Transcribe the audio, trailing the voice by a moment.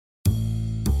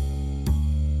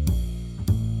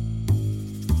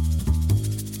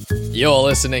You're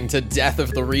listening to Death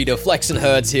of the Reader. Flex and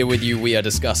Herds here with you. We are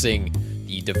discussing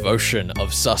The Devotion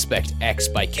of Suspect X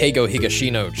by Keigo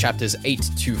Higashino, chapters 8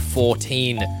 to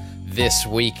 14 this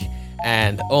week.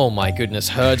 And oh my goodness,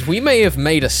 Herds, we may have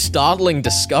made a startling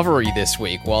discovery this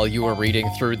week while you were reading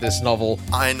through this novel.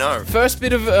 I know. First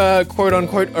bit of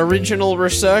quote-unquote original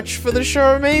research for the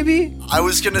show, maybe? I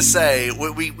was gonna say,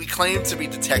 we claim to be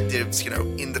detectives,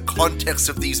 in the context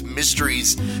of these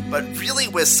mysteries, but really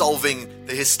we're solving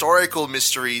the historical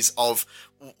mysteries of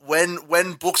when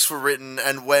books were written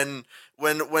and when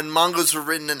mangas were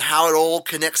written and how it all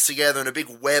connects together in a big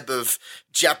web of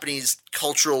Japanese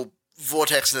cultural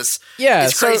vortexness. Yeah,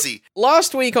 it's crazy. So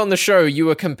last week on the show, you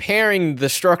were comparing the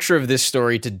structure of this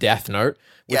story to Death Note,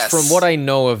 which Yes. from what I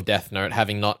know of Death Note,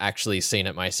 having not actually seen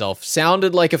it myself,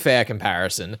 sounded like a fair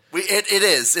comparison. It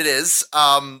is.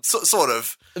 Sort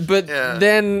of. But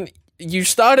then you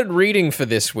started reading for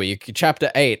this week,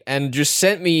 chapter 8, and just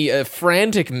sent me a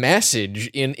frantic message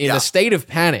in a state of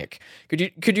panic.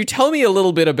 Could you tell me a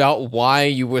little bit about why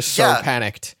you were so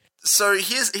panicked? So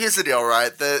here's the deal,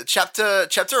 right? The chapter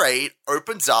 8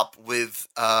 opens up with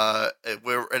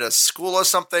we're in a school or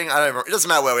something. I don't remember. It doesn't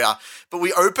matter where we are, but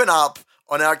we open up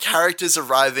on our characters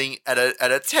arriving at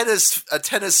a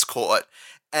tennis court.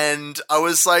 And I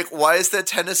was like, why is there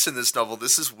tennis in this novel?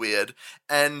 This is weird.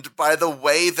 And by the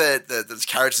way that the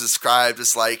characters described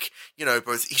as both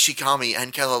Ishigami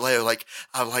and Galileo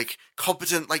are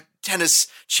competent tennis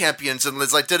champions, and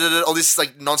there's all this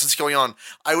nonsense going on.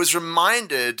 I was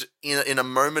reminded in a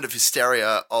moment of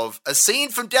hysteria of a scene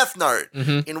from Death Note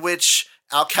in which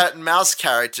our cat and mouse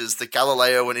characters, the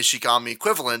Galileo and Ishigami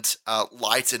equivalent,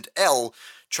 Light and L,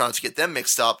 trying to get them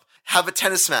mixed up, have a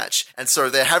tennis match. And so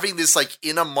they're having this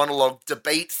inner monologue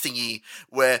debate thingy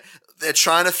where they're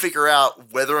trying to figure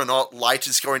out whether or not Light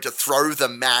is going to throw the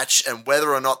match and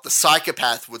whether or not the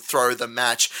psychopath would throw the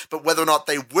match, but whether or not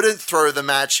they wouldn't throw the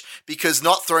match because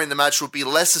not throwing the match would be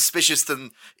less suspicious than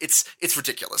it's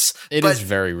ridiculous. It is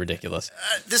very ridiculous.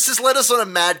 This has led us on a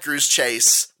mad goose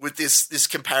chase with this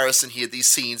comparison here, these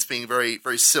scenes being very,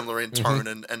 very similar in tone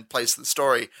and place in the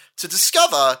story, to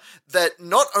discover that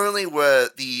not only were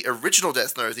the original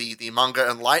Death Note, the manga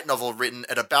and light novel, written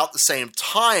at about the same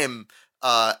time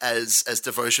as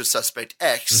Devotion of Suspect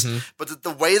X, but that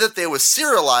the way that they were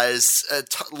serialized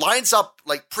lines up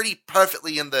pretty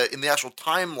perfectly in the actual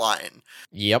timeline.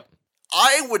 Yep.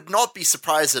 I would not be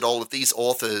surprised at all if these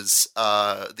authors,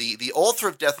 the author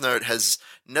of Death Note has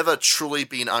never truly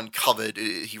been uncovered.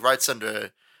 He writes under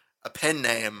a pen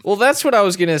name. Well, that's what I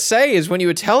was going to say, is when you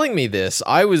were telling me this,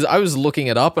 I was looking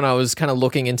it up, and I was kind of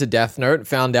looking into Death Note,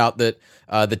 found out that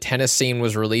the tennis scene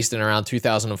was released in around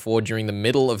 2004 during the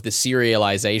middle of the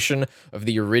serialization of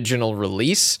the original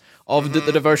release of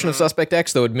the Devotion of Suspect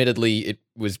X, though admittedly it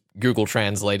was Google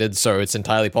translated, so it's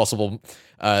entirely possible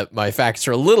my facts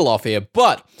are a little off here,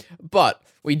 but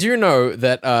we do know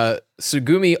that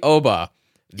Tsugumi Oba,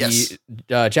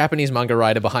 the Japanese manga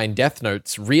writer behind Death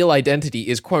Note's real identity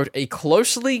is, quote, a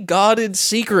closely guarded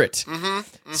secret.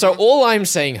 So all I'm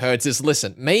saying, Hertz, is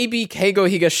listen, maybe Keigo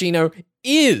Higashino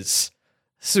is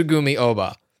Tsugumi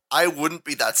Oba. I wouldn't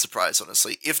be that surprised,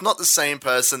 honestly. If not the same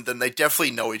person, then they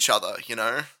definitely know each other,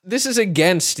 This is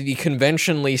against the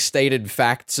conventionally stated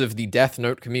facts of the Death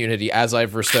Note community as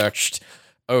I've researched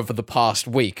over the past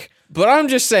week. But I'm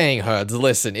just saying, Herds,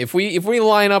 listen, if we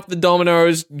line up the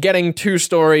dominoes, getting 2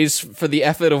 stories for the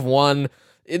effort of 1,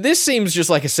 this seems just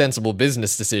like a sensible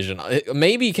business decision.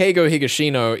 Maybe Keigo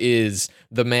Higashino is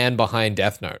the man behind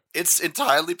Death Note. It's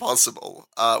entirely possible.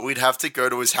 We'd have to go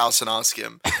to his house and ask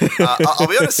him. I'll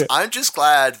be honest, I'm just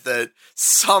glad that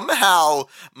somehow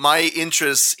my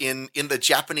interest in the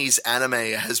Japanese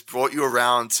anime has brought you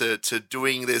around to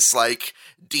doing this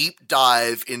deep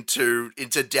dive into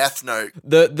Death Note.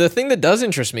 The thing that does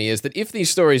interest me is that if these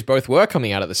stories both were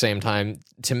coming out at the same time,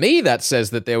 to me that says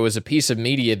that there was a piece of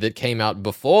media that came out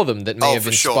before them that may have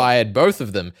inspired both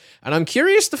of them. And I'm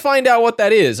curious to find out what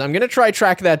that is. I'm going to try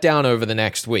track that down over the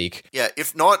next week. Yeah,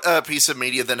 if not a piece of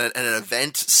media, then an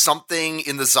event, something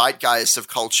in the zeitgeist of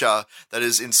culture that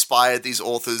has inspired these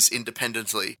authors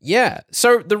independently. Yeah,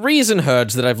 so the reason,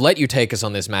 Herds, that I've let you take us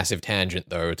on this massive tangent,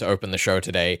 though, to open the show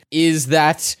today, is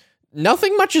that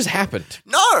nothing much has happened.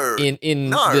 No. In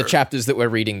the chapters that we're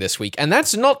reading this week. And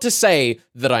that's not to say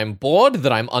that I'm bored,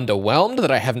 that I'm underwhelmed,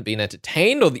 that I haven't been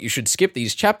entertained, or that you should skip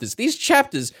these chapters. These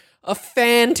chapters are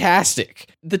fantastic.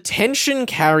 The tension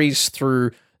carries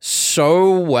through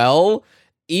so well,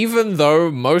 even though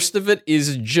most of it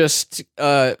is just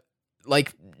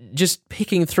just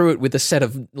picking through it with a set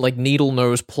of needle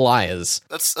nose pliers.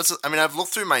 That's I mean, I've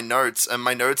looked through my notes, and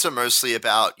my notes are mostly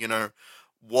about,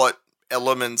 what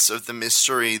elements of the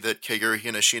mystery that Keguro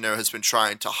Hinashino has been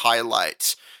trying to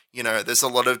highlight. You know, there's a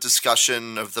lot of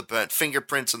discussion of the burnt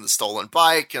fingerprints and the stolen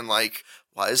bike, and like,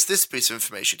 why is this piece of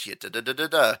information here? Da, da, da, da,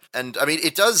 da. And I mean,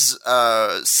 it does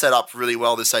set up really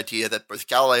well this idea that both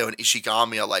Galileo and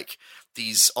Ishigami are like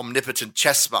these omnipotent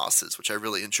chess masters, which I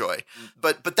really enjoy.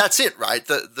 But that's it, right?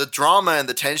 The drama and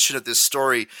the tension of this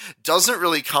story doesn't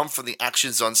really come from the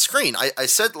actions on screen. I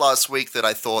said last week that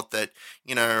I thought that,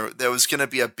 you know, there was going to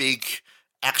be a big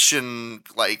action,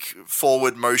 like,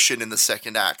 forward motion in the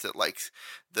second act, that, like,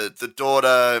 the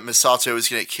daughter, Misato, is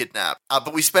going to get kidnapped.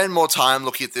 But we spend more time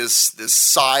looking at this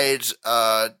side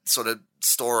sort of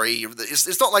story.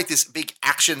 It's not like this big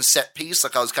action set piece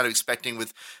like I was kind of expecting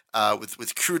with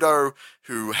Kudo,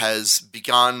 who has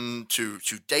begun to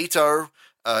dato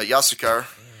Yasuko.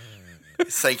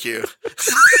 Thank you.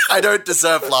 I don't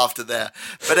deserve laughter there.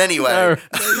 But anyway. No,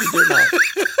 you do not.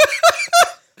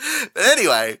 But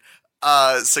anyway,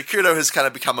 so Kudo has kind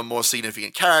of become a more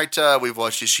significant character. We've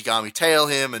watched Ishigami tail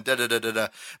him and da-da-da-da-da.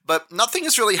 But nothing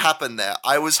has really happened there.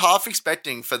 I was half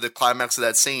expecting for the climax of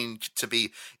that scene to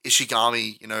be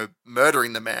Ishigami, you know,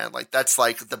 murdering the man. Like, that's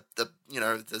like the you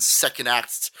know, the second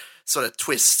act sort of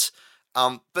twist.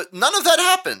 But none of that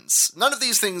happens. None of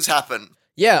these things happen.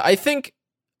 Yeah, I think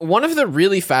one of the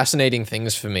really fascinating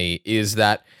things for me is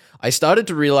that I started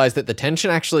to realize that the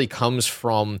tension actually comes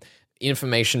from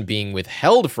information being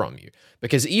withheld from you.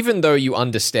 Because even though you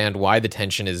understand why the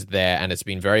tension is there, and it's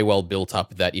been very well built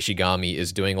up that Ishigami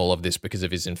is doing all of this because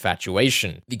of his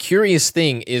infatuation, the curious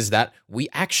thing is that we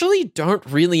actually don't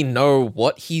really know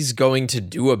what he's going to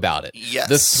do about it. Yes.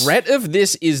 The threat of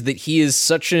this is that he is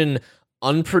such an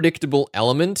unpredictable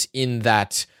element in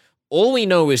that all we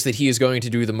know is that he is going to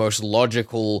do the most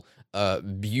logical,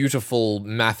 beautiful,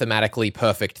 mathematically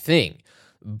perfect thing.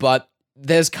 But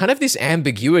there's kind of this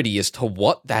ambiguity as to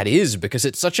what that is because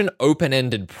it's such an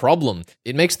open-ended problem.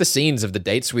 It makes the scenes of the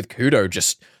dates with Kudo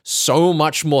just so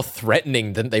much more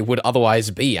threatening than they would otherwise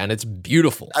be, and it's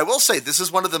beautiful. I will say this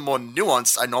is one of the more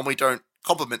nuanced. I normally don't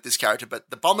compliment this character, but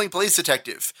the bumbling police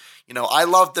detective. You know, I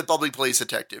love the bumbling police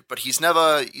detective, but he's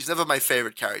never my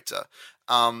favorite character.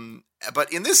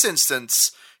 But in this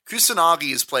instance,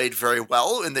 Kusanagi is played very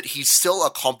well in that he's still a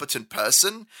competent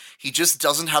person. He just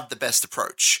doesn't have the best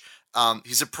approach.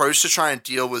 His approach to try and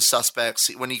deal with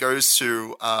suspects, when he goes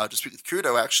to speak with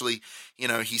Kudo, actually, you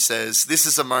know, he says, this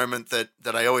is a moment that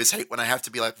I always hate when I have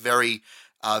to be like very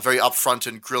upfront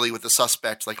and grilly with the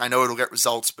suspect. Like, I know it'll get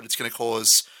results, but it's going to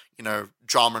cause, you know,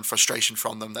 drama and frustration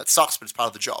from them. That sucks, but it's part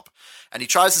of the job. And he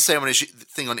tries the same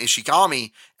thing on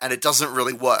Ishigami, and it doesn't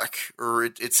really work, or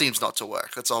it seems not to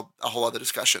work. That's a whole other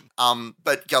discussion.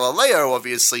 But Galileo,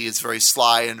 obviously, is very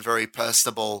sly and very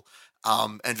personable,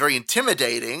 and very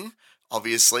intimidating,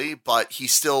 obviously, but he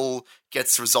still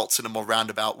gets results in a more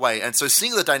roundabout way. And so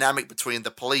seeing the dynamic between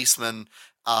the policeman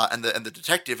and the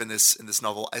detective in this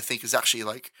novel, I think is actually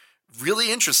like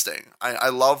really interesting. I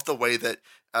love the way that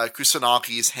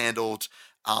Kusanagi is handled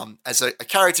as a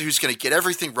character who's going to get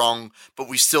everything wrong, but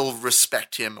we still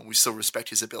respect him and we still respect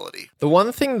his ability. The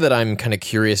one thing that I'm kind of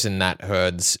curious in that,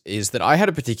 Herds, is that I had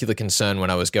a particular concern when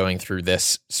I was going through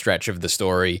this stretch of the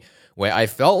story where I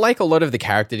felt like a lot of the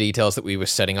character details that we were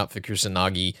setting up for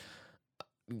Kusanagi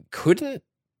couldn't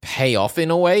pay off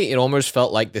in a way. It almost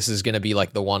felt like this is going to be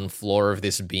like the one flaw of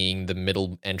this being the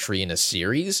middle entry in a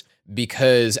series,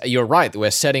 because you're right,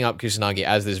 we're setting up Kusanagi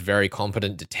as this very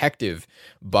competent detective,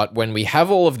 but when we have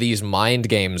all of these mind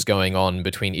games going on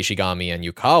between Ishigami and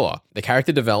Yukawa, the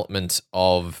character development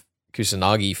of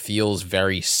Kusanagi feels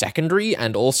very secondary,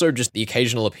 and also just the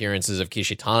occasional appearances of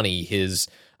Kishitani, his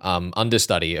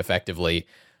understudy, effectively,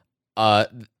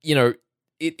 you know,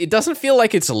 it doesn't feel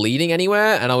like it's leading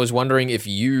anywhere, and I was wondering if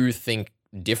you think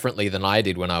differently than I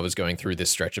did when I was going through this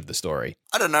stretch of the story.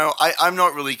 I don't know. I'm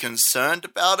not really concerned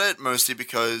about it, mostly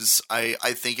because I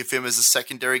think of him as a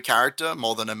secondary character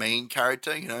more than a main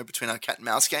character, you know, between our cat and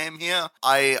mouse game here.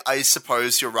 I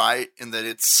suppose you're right in that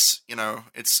it's, you know,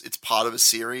 it's part of a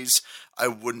series. I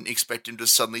wouldn't expect him to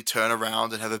suddenly turn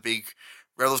around and have a big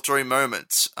revelatory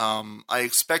moment. I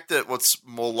expect that what's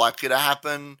more likely to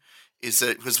happen is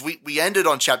that, because we ended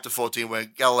on chapter 14 where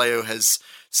Galileo has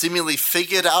seemingly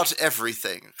figured out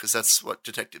everything, because that's what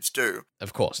detectives do.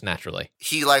 Of course, naturally.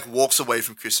 He like walks away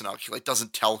from Kusanagi, like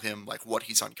doesn't tell him like what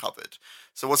he's uncovered.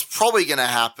 So what's probably going to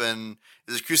happen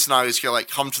is that Kusanagi is going to like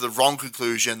come to the wrong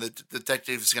conclusion. The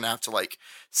detective is going to have to like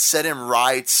set him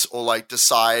right or like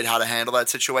decide how to handle that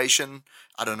situation.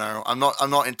 I don't know. I'm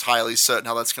not entirely certain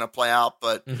how that's going to play out,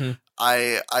 but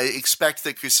I expect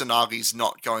that Kusanagi's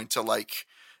not going to like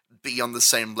be on the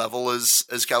same level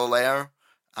as Galileo.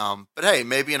 But hey,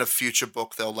 maybe in a future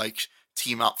book they'll like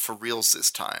team up for reals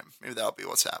this time. Maybe that'll be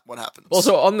what happens.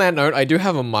 Also, on that note, I do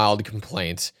have a mild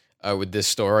complaint with this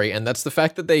story, and that's the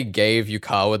fact that they gave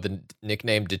Yukawa the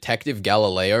nickname Detective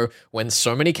Galileo when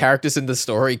so many characters in the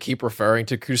story keep referring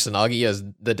to Kusanagi as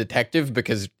the detective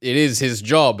because it is his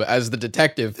job as the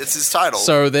detective. It's his title.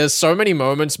 So there's so many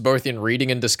moments both in reading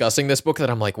and discussing this book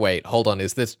that I'm like, wait, hold on,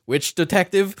 is this which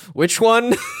detective? Which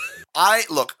one?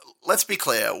 Look, let's be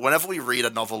clear. Whenever we read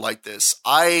a novel like this,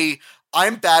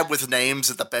 I'm bad with names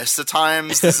at the best of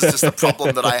times. This is just a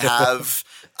problem that I have.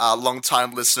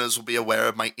 Long-time listeners will be aware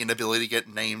of my inability to get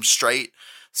names straight.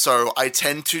 So I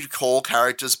tend to call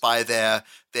characters by their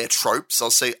tropes. I'll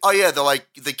say, oh yeah, they're like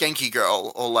the Genki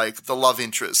girl, or like the love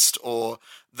interest, or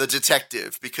the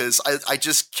detective, because I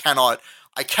just cannot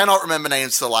remember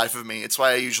names to the life of me. It's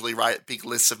why I usually write big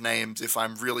lists of names if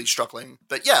I'm really struggling.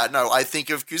 But yeah, no, I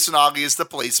think of Kusanagi as the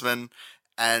policeman,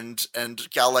 and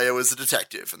Galileo is the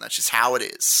detective, and that's just how it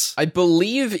is. I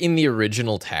believe in the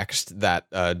original text that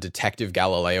Detective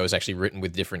Galileo is actually written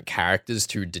with different characters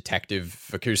to Detective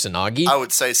Kusanagi. I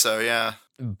would say so, yeah.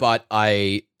 But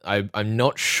I'm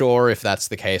not sure if that's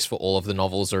the case for all of the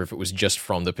novels or if it was just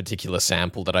from the particular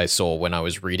sample that I saw when I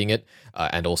was reading it,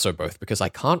 and also both because I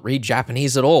can't read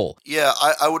Japanese at all. Yeah,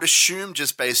 I would assume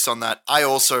just based on that. I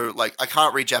also, I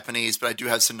can't read Japanese, but I do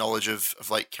have some knowledge of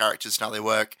characters and how they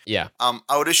work. Yeah.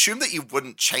 I would assume that you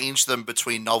wouldn't change them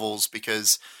between novels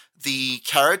because the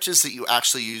characters that you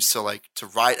actually use to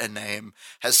write a name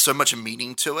has so much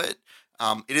meaning to it.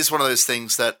 It is one of those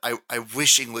things that I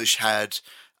wish English had.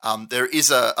 There is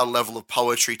a level of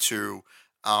poetry to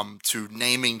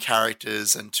naming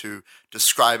characters and to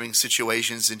describing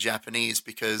situations in Japanese,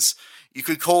 because you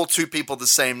could call two people the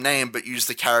same name but use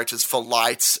the characters for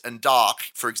light and dark,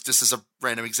 for just as a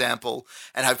random example,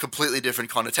 and have completely different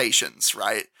connotations,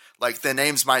 right? Like their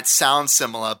names might sound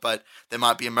similar, but there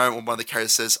might be a moment when one of the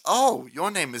characters says, "Oh, your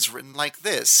name is written like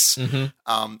this." Mm-hmm.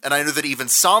 And I know that even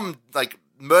some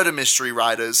murder mystery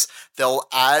writers, they'll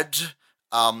add.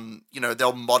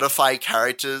 They'll modify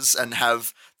characters and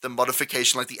have the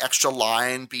modification, like the extra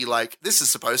line, be like, this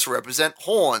is supposed to represent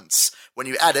horns when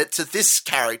you add it to this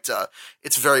character.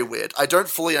 It's very weird. I don't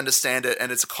fully understand it,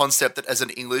 and it's a concept that as an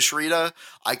English reader,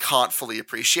 I can't fully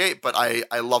appreciate, but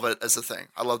I love it as a thing.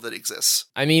 I love that it exists.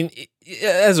 I mean,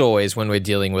 as always, when we're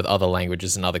dealing with other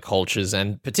languages and other cultures,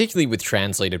 and particularly with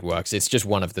translated works, it's just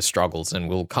one of the struggles, and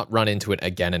we'll run into it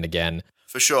again and again.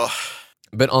 For sure.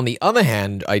 But on the other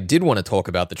hand, I did want to talk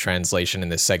about the translation in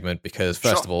this segment because,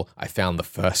 first of all, I found the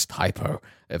first typo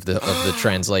of the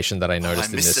translation that I noticed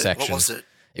in this section. What was it?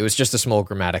 It was just a small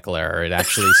grammatical error. It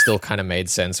actually still kind of made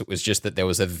sense. It was just that there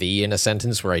was a "the" in a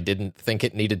sentence where I didn't think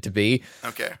it needed to be.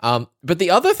 Okay. But the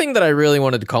other thing that I really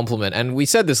wanted to compliment, and we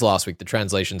said this last week, the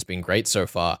translation's been great so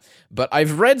far, but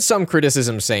I've read some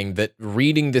criticism saying that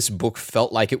reading this book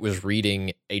felt like it was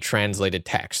reading a translated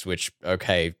text, which,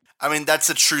 okay, I mean, that's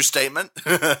a true statement.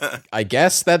 I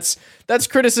guess that's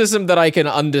criticism that I can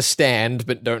understand,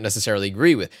 but don't necessarily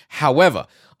agree with. However,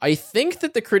 I think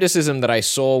that the criticism that I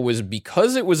saw was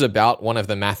because it was about one of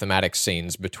the mathematics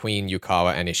scenes between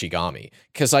Yukawa and Ishigami.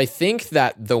 Because I think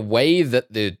that the way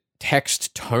that the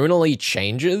text tonally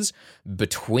changes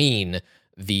between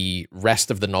the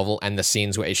rest of the novel and the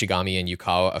scenes where Ishigami and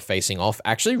Yukawa are facing off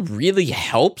actually really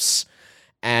helps.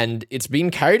 And it's been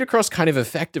carried across kind of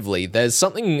effectively. There's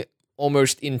something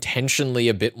almost intentionally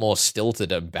a bit more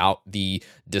stilted about the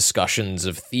discussions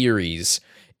of theories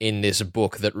in this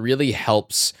book that really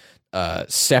helps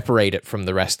separate it from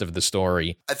the rest of the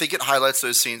story. I think it highlights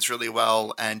those scenes really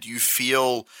well, and you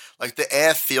feel like the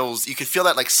air feels, you can feel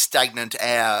that stagnant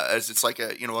air as it's like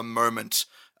a moment,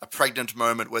 a pregnant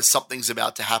moment where something's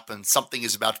about to happen, something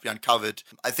is about to be uncovered.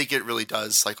 I think it really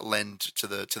does lend to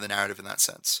the narrative in that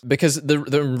sense. Because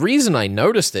the reason I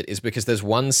noticed it is because there's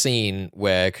one scene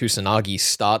where Kusanagi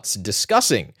starts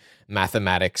discussing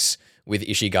mathematics with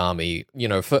Ishigami,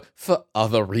 for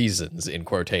other reasons, in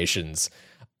quotations.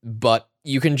 But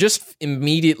you can just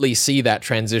immediately see that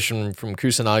transition from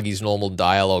Kusanagi's normal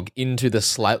dialogue into the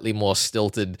slightly more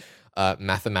stilted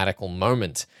mathematical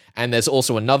moment. And there's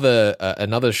also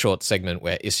another short segment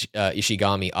where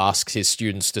Ishigami asks his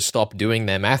students to stop doing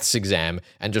their maths exam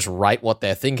and just write what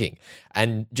they're thinking.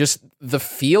 And just the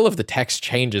feel of the text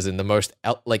changes in the most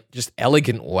just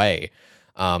elegant way.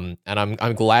 And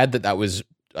I'm glad that was,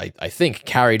 I think,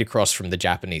 carried across from the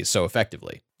Japanese so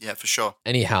effectively. Yeah, for sure.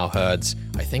 Anyhow, Herds,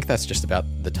 I think that's just about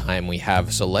the time we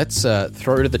have. So let's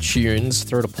throw to the tunes,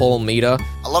 throw to Paul Meter.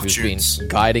 I love who's tunes. Been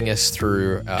guiding us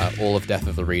through all of Death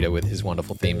of the Reader with his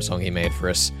wonderful theme song he made for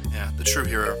us. Yeah, the true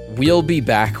hero. We'll be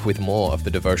back with more of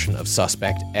The Devotion of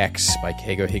Suspect X by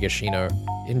Keigo Higashino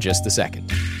in just a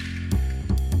second.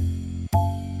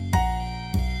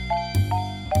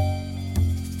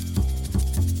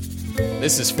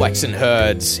 This is Flex and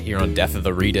Herds here on Death of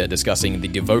the Reader, discussing The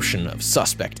Devotion of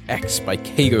Suspect X by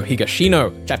Keigo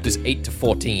Higashino, chapters 8 to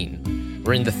 14.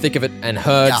 We're in the thick of it, and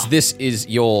Herds, this is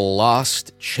your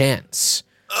last chance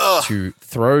to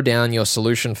throw down your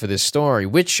solution for this story,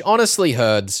 which, honestly,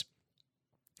 Herds,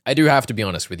 I do have to be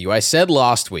honest with you. I said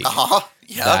last week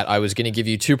that I was going to give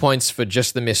you 2 points for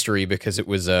just the mystery because it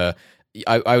was I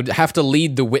would have to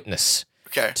lead the witness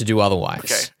to do otherwise.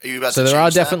 Okay, are you about so to there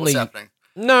change are definitely that? What's happening?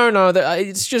 No,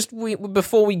 it's just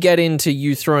before we get into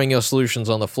you throwing your solutions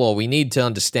on the floor, we need to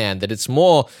understand that it's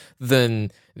more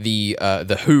than the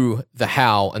who, the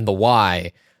how, and the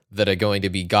why that are going to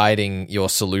be guiding your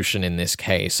solution in this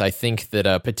case. I think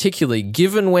that particularly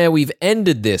given where we've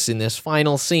ended this in this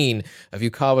final scene of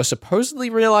Yukawa supposedly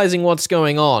realizing what's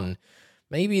going on,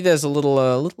 maybe there's a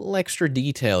little extra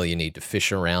detail you need to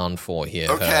fish around for here.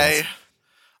 Okay. Herds.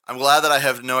 I'm glad that I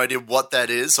have no idea what that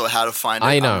is or how to find it.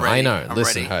 I know. I'm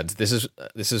Listen, ready. Herds,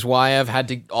 this is why I've had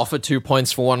to offer 2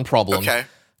 points for one problem. Okay.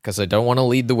 Because I don't want to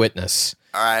lead the witness.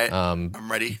 All right. I'm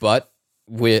ready. But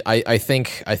I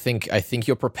think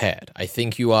you're prepared. I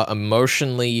think you are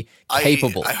emotionally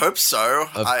capable. I hope so.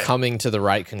 Of coming to the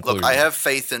right conclusion. Look, I have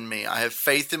faith in me. I have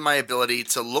faith in my ability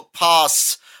to look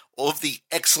past all of the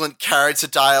excellent character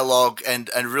dialogue and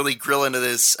really grill into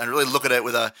this and really look at it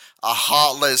with a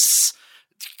heartless,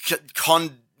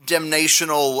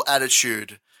 condemnational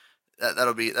attitude.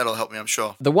 That'll help me, I'm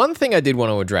sure. The one thing I did want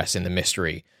to address in the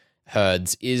mystery,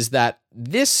 Herds, is that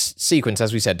this sequence,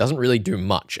 as we said, doesn't really do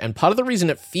much. And part of the reason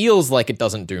it feels like it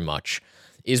doesn't do much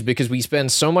is because we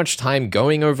spend so much time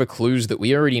going over clues that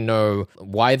we already know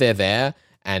why they're there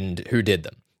and who did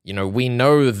them. You know, we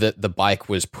know that the bike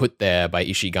was put there by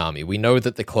Ishigami. We know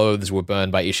that the clothes were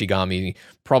burned by Ishigami,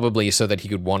 probably so that he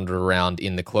could wander around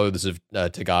in the clothes of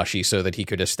Togashi so that he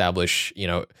could establish,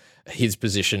 his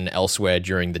position elsewhere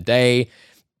during the day.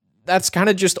 That's kind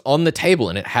of just on the table,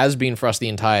 and it has been for us the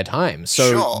entire time.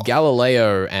 So Sure.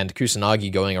 Galileo and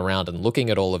Kusanagi going around and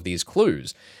looking at all of these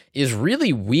clues is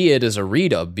really weird as a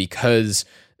reader because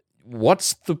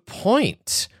what's the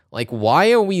point? Like,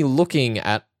 why are we looking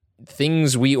at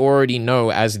things we already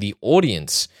know as the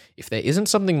audience if there isn't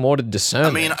something more to discern? I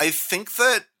mean, I think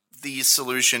that the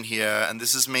solution here, and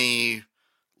this is me,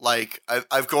 like,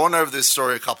 I've gone over this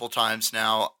story a couple times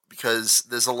now because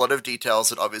there's a lot of details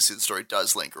that obviously the story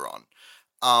does linger on.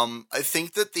 I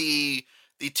think that the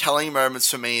telling moments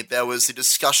for me, there was the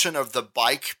discussion of the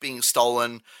bike being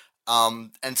stolen,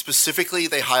 and specifically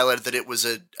they highlighted that it was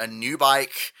a new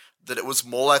bike, that it was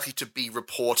more likely to be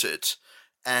reported.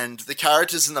 And the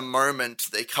characters in the moment,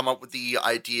 they come up with the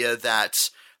idea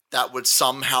that would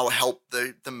somehow help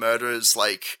the murderers,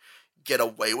 like, get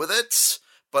away with it.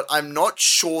 But I'm not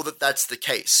sure that that's the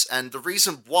case. And the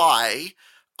reason why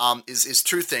is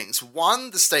two things. One,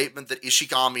 the statement that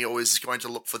Ishigami always is going to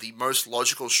look for the most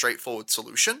logical, straightforward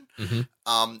solution.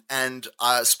 Mm-hmm. And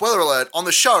spoiler alert, on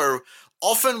the show,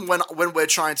 often when we're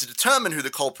trying to determine who the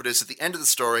culprit is at the end of the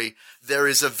story, there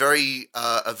is a very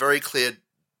clear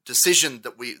decision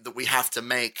that we have to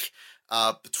make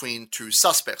between two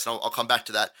suspects, and I'll come back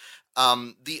to that.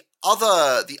 The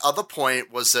other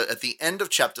point was that at the end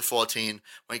of chapter 14,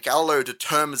 when Galileo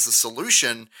determines the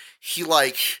solution, he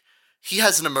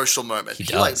has an emotional moment. He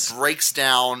breaks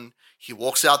down. He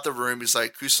walks out the room. He's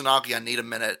like, "Kusanagi, I need a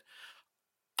minute."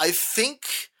 I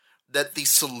think that the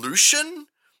solution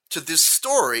to this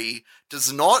story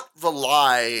does not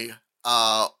rely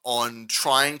on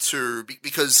trying to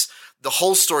because the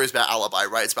whole story is about alibi,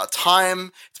 right? It's about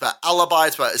time. It's about alibi.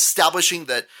 It's about establishing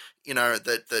that,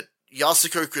 that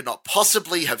Yasuko could not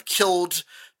possibly have killed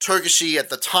Togashi at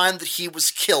the time that he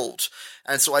was killed.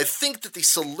 And so I think that the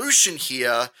solution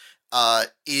here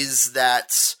is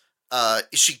that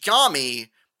Ishigami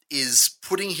is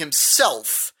putting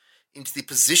himself into the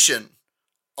position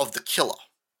of the killer.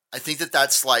 I think that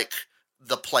that's like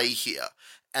the play here.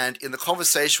 And in the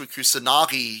conversation with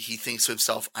Kusanagi, he thinks to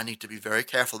himself, I need to be very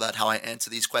careful about how I answer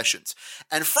these questions.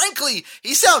 And frankly,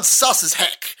 he sounds sus as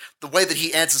heck, the way that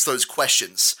he answers those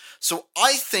questions. So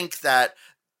I think that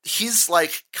his,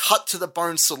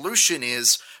 cut-to-the-bone solution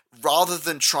is, rather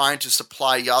than trying to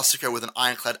supply Yasuko with an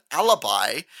ironclad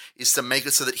alibi, is to make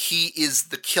it so that he is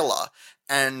the killer.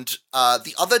 And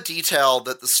the other detail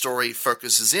that the story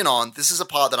focuses in on, this is a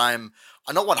part that I'm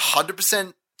not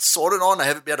 100% sorted on. I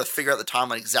haven't been able to figure out the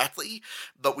timeline exactly,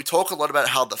 but we talk a lot about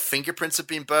how the fingerprints have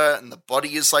been burnt and the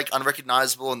body is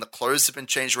unrecognizable and the clothes have been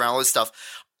changed around, all this stuff.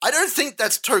 I don't think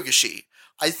that's Togashi.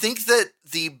 I think that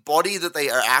the body that they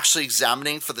are actually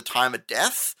examining for the time of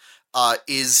death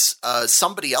is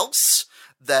somebody else.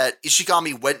 that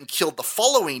Ishigami went and killed the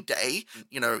following day.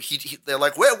 You know, they're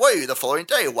like, where were you the following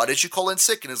day? Why did you call in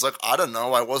sick? And he's like, I don't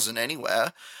know, I wasn't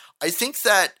anywhere. I think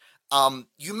that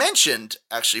you mentioned,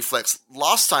 actually, Flex,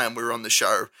 last time we were on the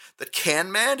show, that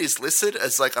Can Man is listed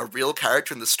as like a real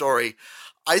character in the story.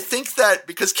 I think that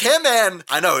because Can Man,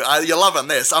 I know, you're loving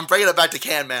this, I'm bringing it back to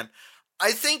Can Man.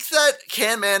 I think that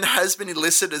Can Man has been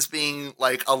enlisted as being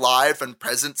like alive and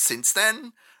present since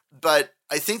then, but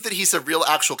I think that he's a real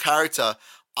actual character,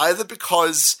 either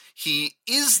because he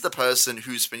is the person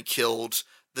who's been killed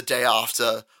the day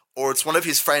after, or it's one of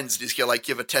his friends and he's gonna like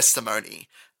give a testimony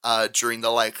during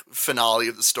the like finale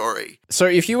of the story. So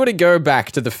if you were to go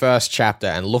back to the first chapter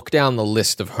and look down the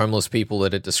list of homeless people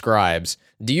that it describes,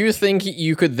 do you think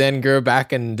you could then go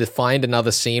back and find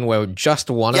another scene where just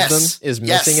one of them is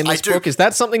missing in this book? Is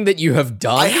that something that you have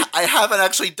done? I haven't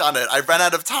actually done it. I ran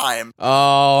out of time.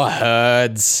 Oh,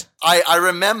 herds. I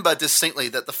remember distinctly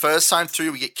that the first time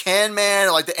through we get Can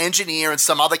Man, like the engineer and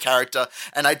some other character,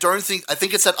 and I think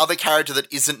it's that other character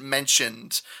that isn't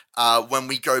mentioned when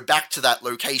we go back to that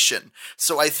location.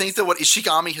 So I think that what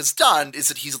Ishigami has done is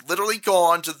that he's literally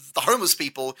gone to the homeless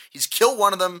people, he's killed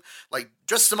one of them, like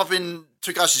dressed them up in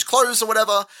Togashi's clothes or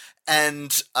whatever,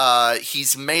 and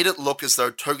he's made it look as though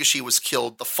Togashi was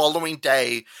killed the following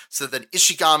day so that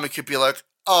Ishigami could be like,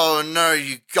 oh no,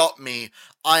 you got me.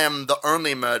 I am the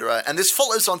only murderer. And this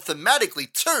follows on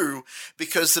thematically too,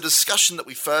 because the discussion that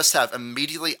we first have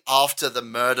immediately after the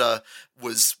murder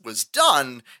was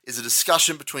done is a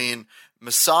discussion between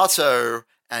Misato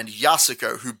and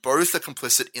Yasuko, who both are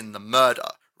complicit in the murder,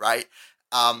 right?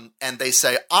 And they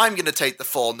say, I'm going to take the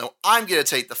fall. No, I'm going to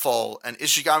take the fall. And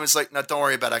Ishigami's like, no, don't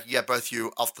worry about it. I can get both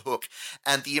you off the hook.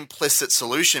 And the implicit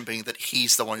solution being that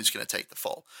he's the one who's going to take the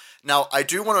fall. Now, I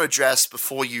do want to address,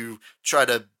 before you try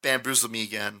to bamboozle me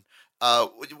again,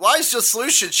 why is your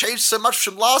solution changed so much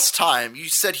from last time? You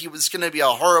said he was going to be a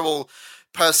horrible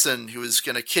person who was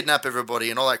going to kidnap everybody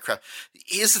and all that crap.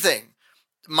 Here's the thing.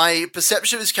 My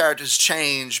perception of his character has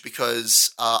changed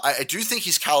because I do think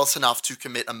he's callous enough to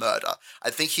commit a murder.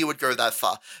 I think he would go that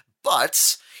far.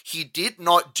 But he did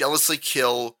not jealously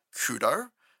kill Kudo.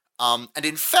 And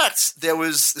in fact,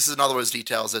 this is another one of those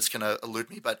details that's going to elude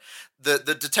me, but the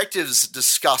detectives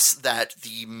discuss that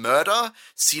the murder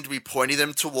seemed to be pointing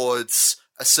them towards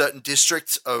a certain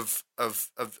district of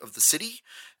the city.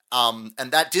 And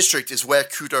that district is where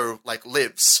Kudo like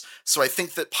lives. So I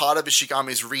think that part of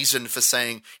Ishigami's reason for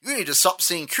saying you need to stop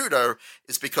seeing Kudo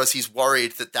is because he's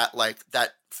worried that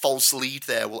false lead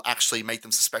there will actually make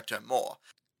them suspect her more.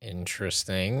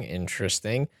 Interesting.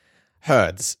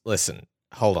 Herds, listen,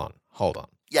 hold on.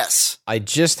 Yes. I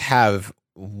just have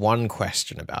one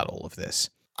question about all of this.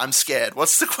 I'm scared.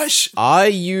 What's the question? Are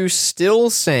you still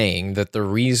saying that the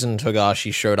reason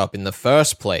Togashi showed up in the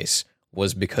first place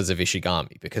was because of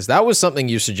Ishigami? Because that was something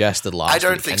you suggested last week. I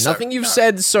don't think and so. Nothing you've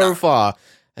said so far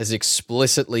has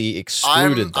explicitly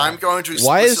excluded that. I'm going to explicitly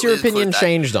Why has your opinion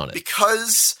changed on it?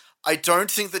 Because I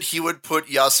don't think that he would put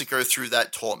Yasuko through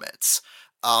that torment.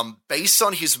 Based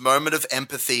on his moment of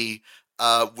empathy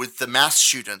with the mass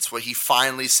students, where he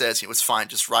finally says, it was fine,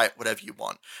 just write whatever you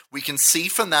want. We can see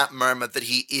from that moment that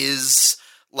he is,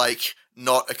 like,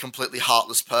 not a completely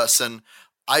heartless person.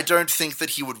 I don't think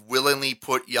that he would willingly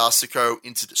put Yasuko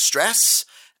into distress.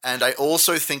 And I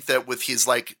also think that with his,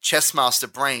 like, chess master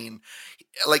brain,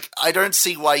 like, I don't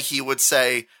see why he would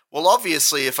say, well,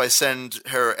 obviously, if I send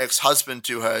her ex-husband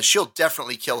to her, she'll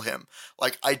definitely kill him.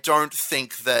 Like, I don't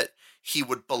think that he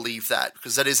would believe that,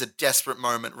 because that is a desperate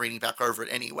moment reading back over it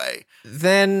anyway.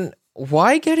 Then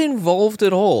why get involved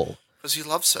at all? Because he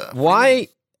loves her. Why?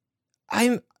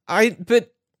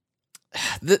 But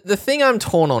the thing I'm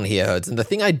torn on here, Herds, and the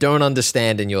thing I don't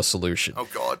understand in your solution. Oh,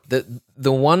 God.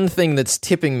 The one thing that's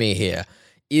tipping me here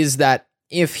is that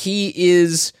if he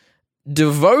is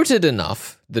devoted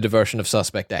enough, the devotion of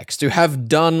Suspect X, to have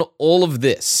done all of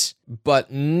this,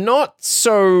 but not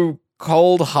so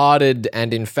cold-hearted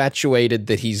and infatuated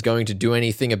that he's going to do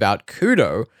anything about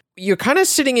Kudo, you're kind of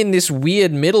sitting in this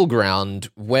weird middle ground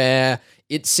where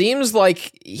it seems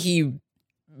like he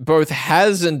both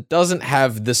has and doesn't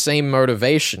have the same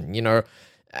motivation, you know,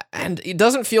 and it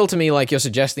doesn't feel to me like you're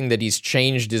suggesting that he's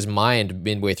changed his mind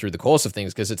midway through the course of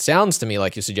things, because it sounds to me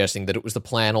like you're suggesting that it was the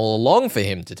plan all along for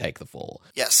him to take the fall.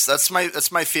 Yes, that's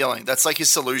my feeling. That's like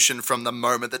his solution from the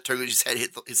moment that Togashi's head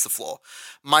hits the floor.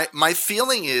 My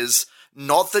feeling is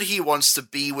not that he wants to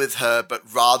be with her, but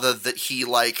rather that he,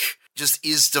 like, just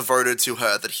is devoted to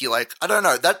her, that he, like, I don't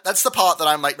know, that's the part that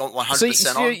I'm, like, not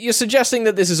 100% on. You're suggesting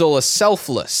that this is all a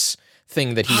selfless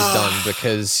thing that he's done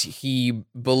because he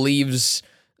believes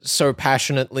so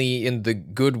passionately in the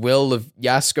goodwill of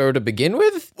Yasuko to begin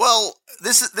with? Well,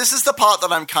 this is the part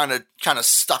that I'm kind of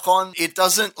stuck on. It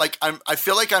doesn't like I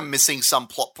feel like I'm missing some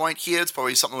plot point here. It's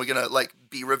probably something we're gonna like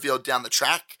be revealed down the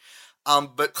track.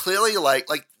 But clearly, like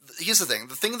here's the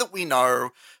thing that we know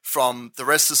from the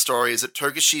rest of the story is that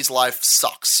Togashi's life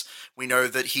sucks. We know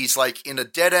that he's like in a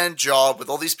dead-end job with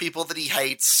all these people that he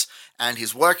hates, and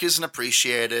his work isn't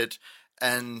appreciated.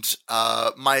 And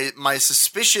my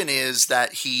suspicion is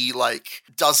that he like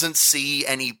doesn't see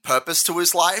any purpose to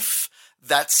his life.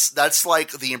 That's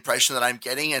like the impression that I'm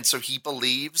getting, and so he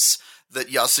believes that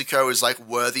Yasuko is like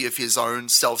worthy of his own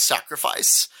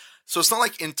self-sacrifice. So it's not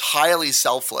like entirely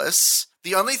selfless.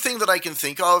 The only thing that I can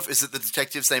think of is that the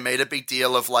detectives, they made a big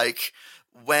deal of like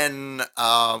when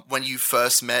you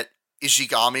first met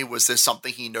Ishigami, was there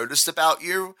something he noticed about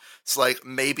you? It's like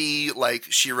maybe like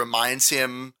she reminds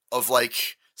him of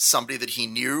like somebody that he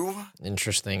knew.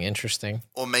 Interesting.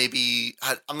 Or maybe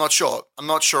I'm not sure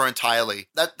entirely.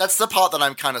 That's the part that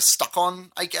I'm kind of stuck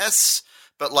on, I guess.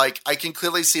 But like I can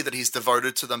clearly see that he's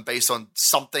devoted to them based on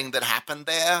something that happened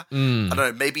there. I don't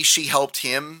know, maybe she helped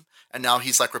him and now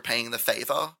he's like repaying the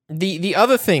favor. The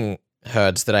other thing,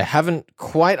 Herds, that I haven't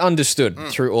quite understood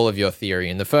through all of your theory,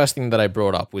 and the first thing that I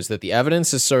brought up was that the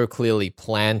evidence is so clearly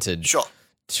planted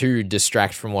to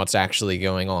distract from what's actually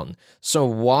going on. So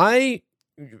why,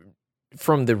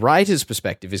 from the writer's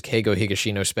perspective, is Keigo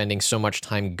Higashino spending so much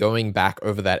time going back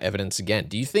over that evidence again?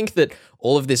 Do you think that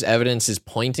all of this evidence is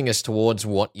pointing us towards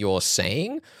what you're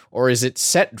saying, or is it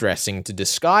set dressing to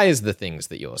disguise the things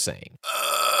that you're saying?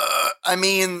 I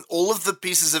mean, all of the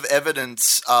pieces of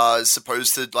evidence are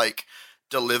supposed to, like,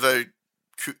 deliver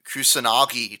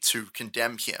Kusanagi to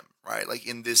condemn him, right? Like,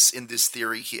 in this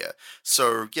theory here.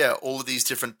 So, yeah, all of these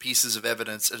different pieces of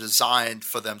evidence are designed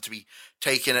for them to be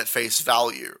taken at face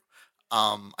value.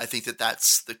 I think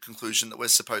that's the conclusion that we're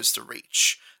supposed to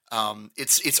reach.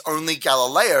 It's only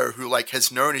Galileo who, like,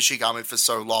 has known Ishigami for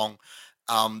so long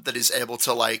that is able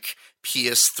to, like,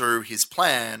 pierce through his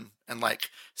plan and,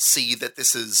 like, see that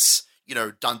this is, you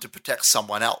know, done to protect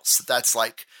someone else. That's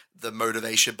like the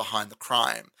motivation behind the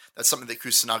crime. That's something that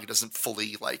Kusanagi doesn't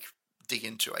fully like dig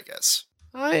into, I guess.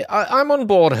 I'm on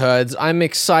board, Herds. I'm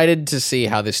excited to see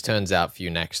how this turns out for you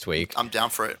next week. I'm down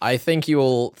for it. I think you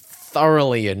will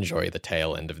thoroughly enjoy the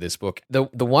tail end of this book. The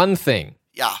one thing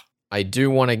I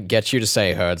do want to get you to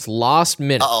say, Herds, last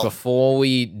minute before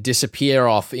we disappear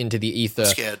off into the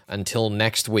ether until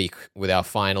next week with our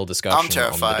final discussion I'm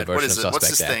terrified. on the devotion of What's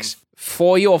Suspect this X. thing?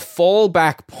 For your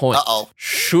fallback point,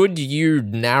 should you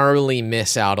narrowly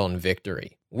miss out on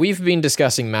victory, we've been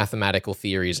discussing mathematical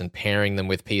theories and pairing them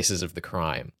with pieces of the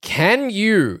crime. Can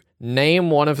you name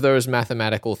one of those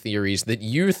mathematical theories that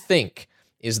you think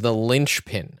is the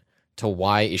linchpin to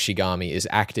why Ishigami is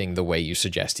acting the way you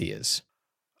suggest he is?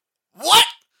 What?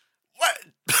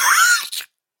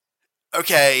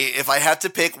 Okay, if I had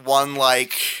to pick one,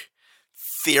 like,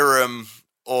 theorem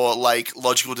or, like,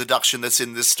 logical deduction that's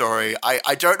in this story,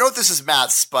 I don't know if this is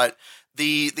maths, but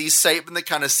the statement that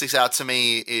kind of sticks out to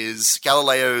me is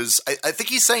Galileo's, I think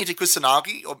he's saying to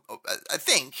Kusanagi, or I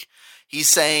think he's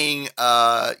saying,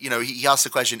 you know, he asked the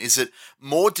question, is it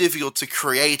more difficult to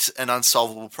create an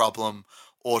unsolvable problem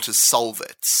or to solve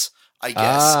it? I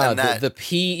guess. And that, the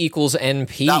P equals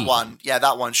NP.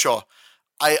 That one, sure.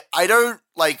 I don't,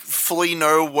 like, fully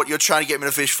know what you're trying to get me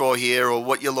to fish for here or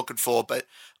what you're looking for, but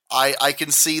I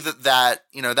can see that,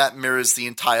 you know, that mirrors the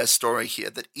entire story here,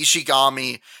 that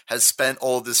Ishigami has spent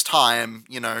all this time,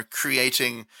 you know,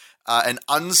 creating an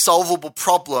unsolvable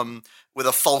problem with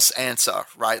a false answer,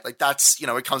 right? Like that's, you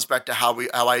know, it comes back to how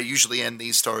I usually end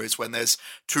these stories when there's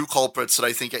two culprits that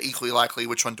I think are equally likely.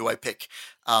 Which one do I pick?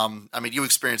 I mean, you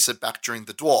experienced it back during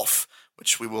The Dwarf,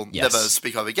 which we will never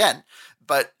speak of again.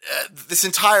 But this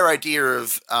entire idea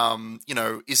of, you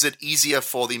know, is it easier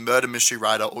for the murder mystery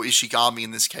writer or Ishigami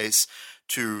in this case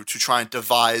to try and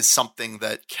devise something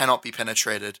that cannot be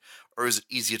penetrated, or is it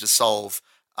easier to solve?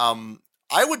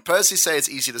 I would personally say it's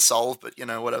easy to solve, but, you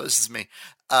know, whatever, this is me.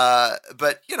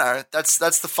 But, you know, that's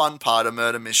the fun part of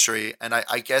murder mystery, and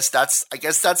I guess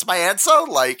that's my answer.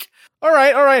 Like, all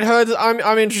right, Herds,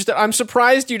 I'm interested. I'm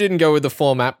surprised you didn't go with the the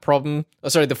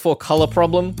 4-color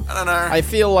problem. I don't know. I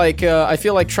feel like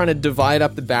trying to divide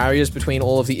up the barriers between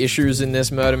all of the issues in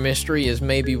this murder mystery is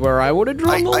maybe where I would have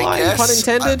drawn the line, pun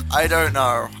intended. I don't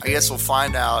know. I guess we'll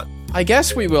find out. I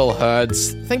guess we will,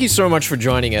 Herds. Thank you so much for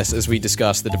joining us as we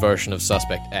discuss The Devotion of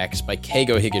Suspect X by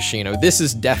Keigo Higashino. This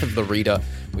is Death of the Reader.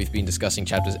 We've been discussing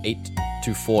chapters 8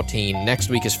 to 14. Next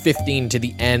week is 15 to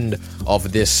the end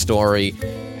of this story,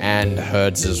 and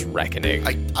Herds' Reckoning.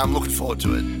 I'm looking forward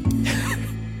to it.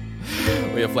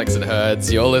 We are Flex and Herds.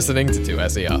 You're listening to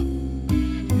 2SER.